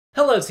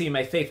Hello to you,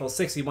 my faithful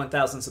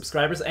 61,000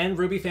 subscribers and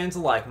RWBY fans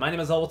alike. My name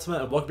is Ultima,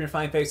 and welcome your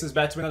fine faces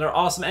back to another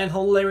awesome and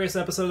hilarious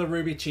episode of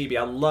RWBY Chibi.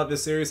 I love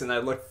this series, and I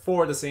look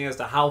forward to seeing as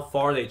to how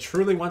far they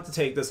truly want to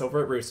take this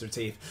over at Rooster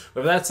Teeth.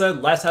 With that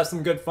said, let's have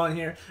some good fun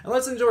here, and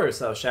let's enjoy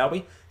ourselves, shall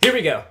we? Here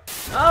we go.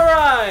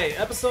 Alright,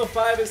 episode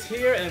 5 is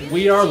here, and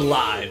we are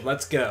live.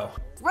 Let's go.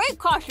 Great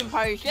costume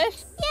party,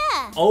 sis.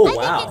 Yeah. Oh,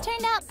 wow. I think it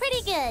turned out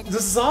pretty good.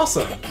 This is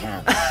awesome.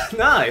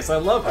 Nice, I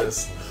love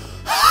this.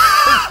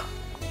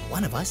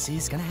 One of us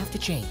is gonna have to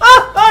change.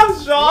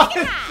 Sean!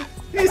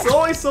 He's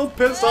always so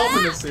pissed off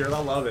in this series.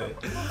 I love it.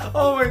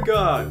 Oh my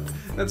god.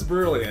 That's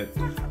brilliant.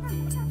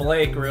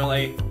 Blake,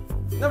 really?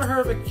 Never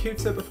heard of a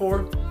Q-tip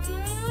before?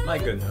 My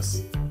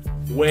goodness.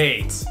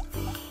 Wait.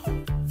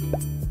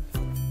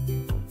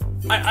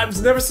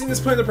 I've never seen this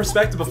put into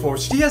perspective before.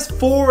 She has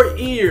 4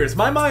 ears.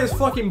 My mind is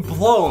fucking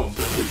blown.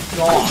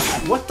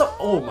 God. What the?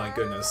 Oh my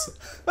goodness.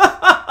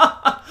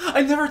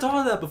 I never thought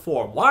of that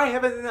before. Why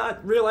haven't I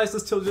not realized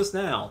this till just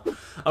now?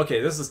 Okay,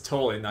 this is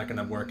totally not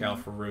gonna work out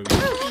for Ruby.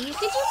 Ruby,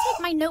 did you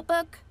take my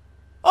notebook?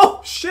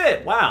 Oh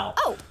shit! Wow.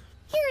 Oh,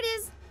 here it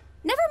is.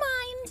 Never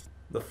mind.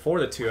 The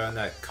fortitude on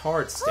that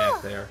card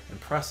stack there,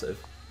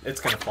 impressive.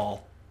 It's gonna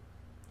fall.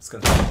 It's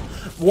gonna fall.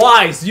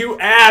 Wise, you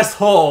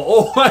asshole!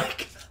 Oh my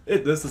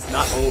god, this is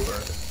not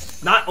over.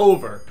 Not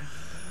over.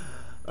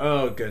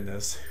 Oh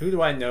goodness, who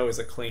do I know is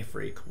a clean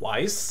freak?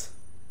 Wise?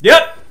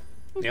 Yep,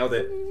 nailed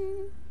it.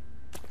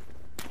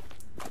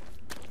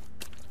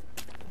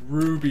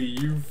 Ruby,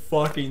 you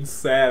fucking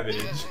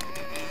savage.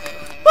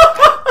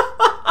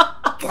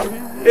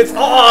 It's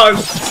on!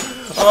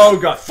 Oh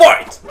god,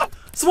 fight!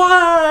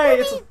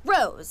 Swine!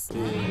 Rose.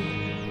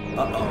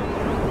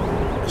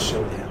 Uh-oh. A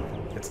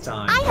showdown. It's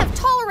time. I have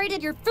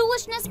tolerated your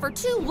foolishness for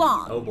too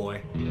long. Oh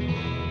boy.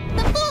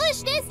 The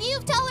foolishness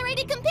you've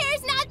tolerated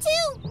compares not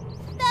to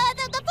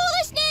the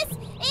foolishness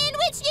in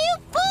which you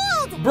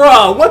fooled.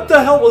 Bruh, what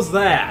the hell was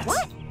that?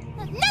 What?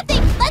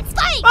 Nothing. Let's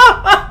fight.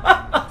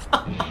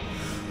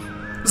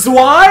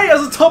 Zwei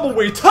as a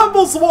tumbleweed.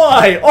 Tumble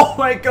Zwei! Oh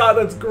my god,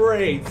 that's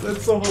great.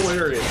 That's so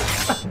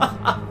hilarious.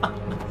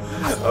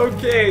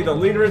 Okay, the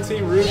leader of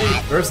Team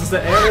RWBY versus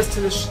the heiress to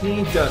the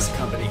Schnee Dust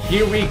Company.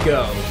 Here we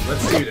go.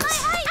 Let's do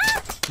this.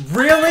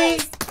 Really?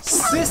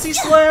 Sissy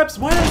slaps?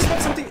 Why did I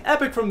expect something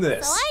epic from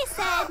this? So I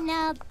said,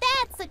 now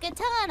that's a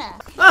katana.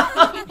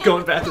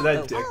 Going back to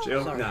that dick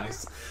joke.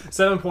 Nice.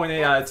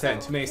 7.8 out of 10.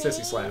 Too many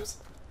sissy slaps.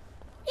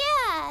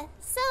 Yeah,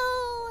 so,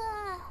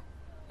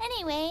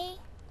 anyway,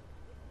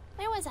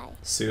 where was I?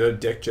 Pseudo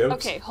dick jokes?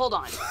 Okay, hold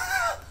on.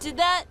 Did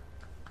that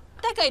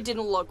guy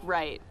didn't look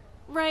right.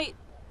 Right?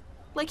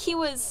 Like he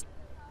was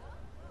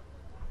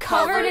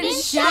covered in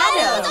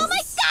shadows. Oh my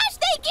gosh,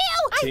 thank you!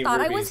 Team I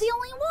thought I RWBY's was the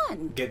only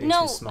one. Getting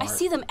No, too smart. I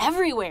see them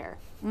everywhere.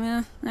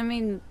 I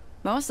mean,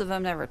 most of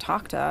them never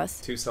talk to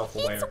us. Too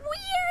self-aware. It's weird,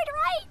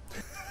 right?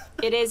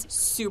 It is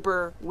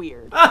super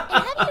weird. And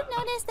have you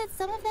noticed that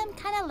some of them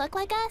kind of look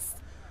like us?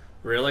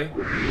 Really?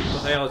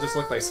 But they all just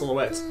look like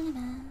silhouettes.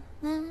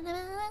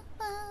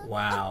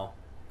 Wow.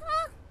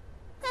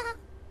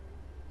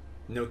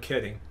 No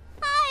kidding.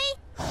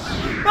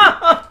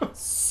 Hi!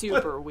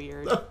 Super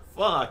weird. The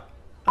fuck?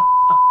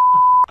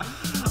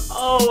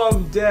 Oh,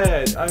 I'm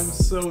dead. I'm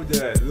so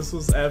dead. This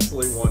was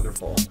absolutely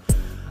wonderful.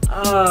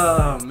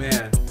 Oh,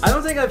 man. I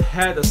don't think I've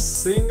had a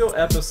single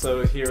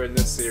episode here in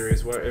this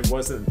series where it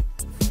wasn't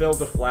filled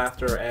with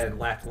laughter and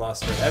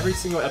lackluster. Every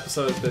single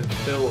episode has been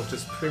filled with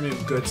just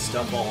premium good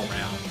stuff all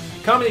around.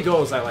 Comedy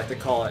gold, as I like to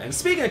call it. And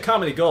speaking of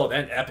comedy gold,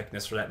 and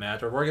epicness for that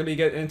matter, we're going to be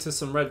getting into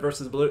some red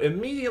versus blue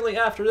immediately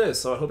after this,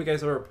 so I hope you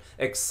guys are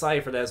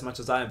excited for that as much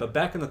as I am. But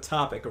back on the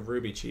topic of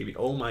RWBY Chibi,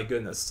 oh my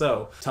goodness.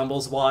 So,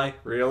 Tumbles Y,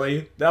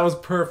 really? That was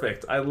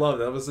perfect. I love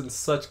that. That was in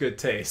such good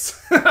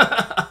taste.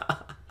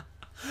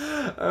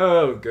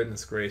 Oh,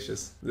 goodness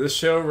gracious. This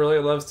show really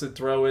loves to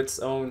throw its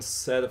own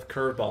set of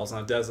curveballs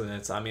now, doesn't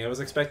it? I mean, I was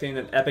expecting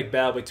an epic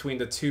battle between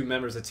the two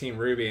members of Team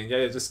RWBY, and yet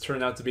it just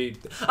turned out to be...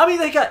 I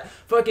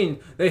mean,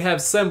 they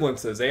have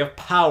semblances, they have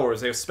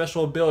powers, they have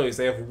special abilities,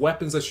 they have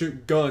weapons that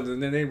shoot guns,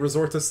 and then they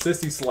resort to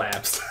sissy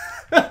slaps.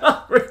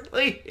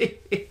 Really?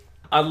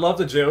 I love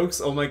the jokes.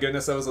 Oh my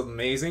goodness, that was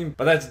amazing.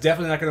 But that's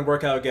definitely not going to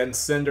work out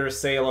against Cinder,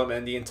 Salem,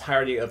 and the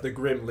entirety of the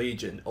Grim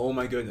Legion. Oh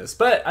my goodness.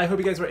 But I hope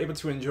you guys were able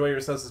to enjoy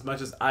yourselves as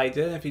much as I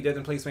did. And if you did,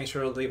 then please make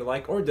sure to leave a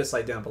like or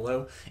dislike down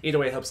below. Either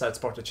way, it helps out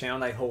support the channel,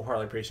 and I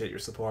wholeheartedly appreciate your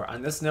support.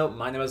 On this note,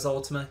 my name is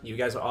Ultima. You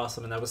guys are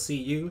awesome, and I will see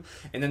you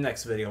in the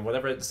next video,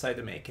 whatever I decide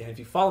to make. And if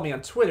you follow me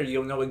on Twitter,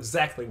 you'll know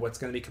exactly what's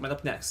going to be coming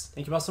up next.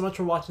 Thank you all so much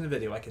for watching the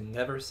video. I can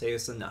never say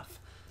this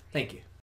enough. Thank you.